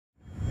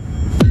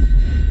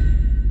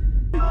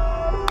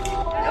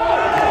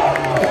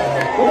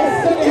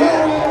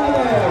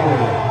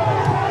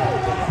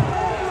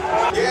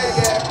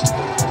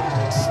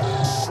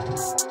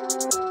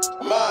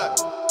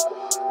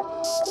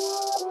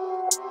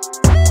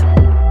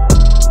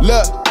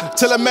Look,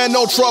 tell a man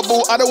no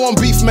trouble, I don't want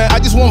beef, man, I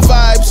just want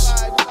vibes.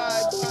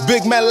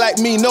 Big man like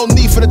me, no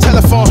need for the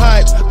telephone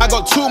hype. I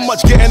got too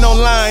much getting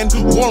online.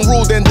 One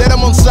rule, then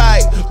I'm on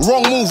site.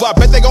 Wrong move, I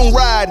bet they gon'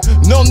 ride.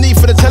 No need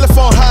for the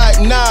telephone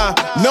hype, nah.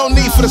 No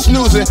need for the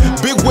snoozing.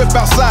 Big whip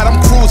outside, I'm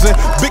cruising.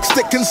 Big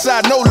stick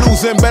inside, no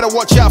losing. Better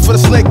watch out for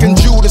the snake and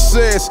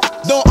Judas.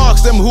 Don't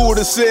ask them who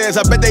this is.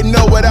 I bet they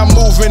know what I'm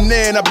moving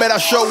in. I bet I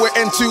show it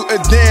into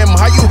a dim.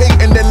 How you hate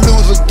and then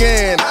lose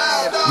again?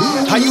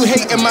 How you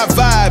hating my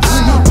vibes?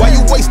 Why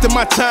you wasting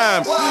my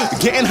time?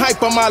 Getting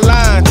hype on my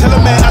line. Tell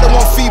a man I don't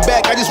want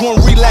feedback, I just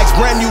want relax.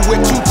 Brand new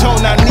with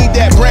two-tone, I need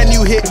that brand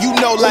new hit. You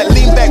know, like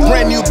lean back,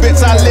 brand new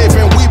bits I live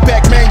in. We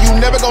back, man, you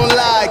never gon'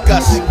 like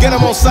us. Get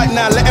them on sight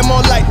now, let them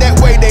on light. That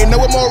way they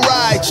know we're more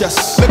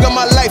righteous. Look at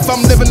my life,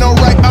 I'm living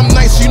alright. I'm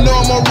nice, you know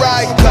I'm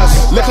alright. Cause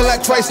looking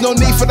like Christ, no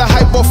need for the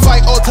hype or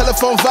fight or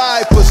telephone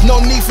vipers.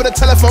 No need for the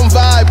telephone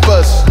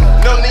vipers.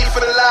 No need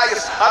for the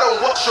liars. I don't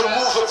watch your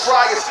moves or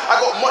trials. I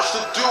got much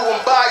to do,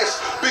 I'm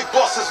biased. Big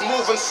bosses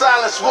move in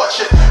silence,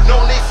 watch it. No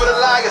need for the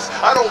liars.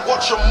 I don't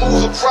watch your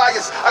moves or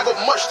trials. I got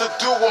much to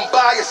do, I'm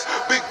biased.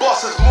 Big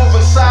bosses move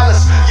in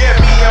silence. Yeah,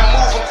 me, I'm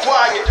moving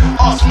quiet.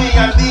 Ask me,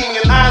 I need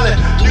me an island.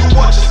 New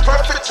watches,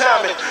 perfect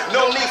timing.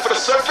 No need for the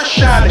surface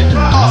shining.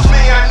 Ask me,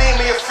 I need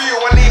me a few.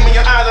 I need me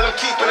an island. I'm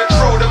keeping it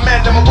true. The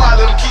man, I'm a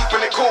wild, I'm keeping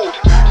it cool.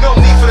 No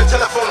need for the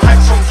telephone hype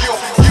from you.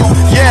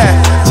 Yeah,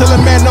 tell a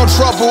man no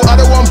trouble. I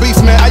don't want beef,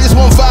 man. I just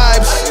want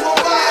vibes.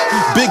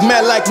 Big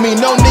man like me,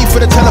 no need for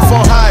the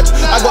telephone hype.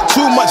 I got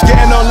too much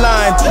getting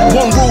online.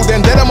 One rule,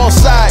 then I'm on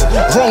side.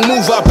 Wrong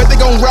move, I bet they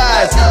gon'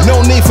 ride.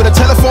 No need for the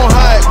telephone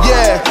hype,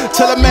 yeah.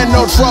 Tell a man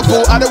no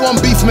trouble, I don't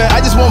want beef, man, I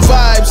just want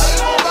vibes.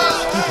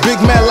 Big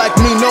man like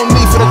me, no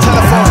need for the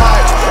telephone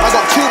hype. I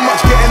got too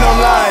much getting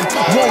online.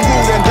 One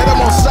rule, then I'm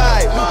on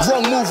side.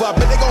 Wrong move, I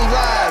bet they gon'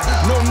 ride.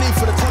 No need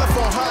for the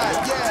telephone hype,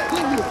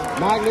 yeah.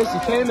 Magnus, you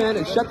came in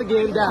and shut the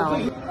game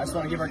down. I just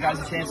want to give our guys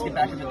a chance to get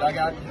back in the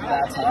dugout.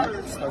 That's hot.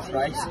 Throw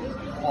strikes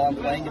while I'm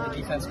playing, get the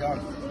defense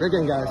going. Great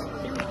game, guys.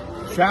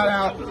 Shout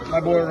out my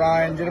boy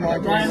Ryan. Did him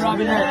on Ryan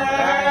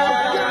Robinette.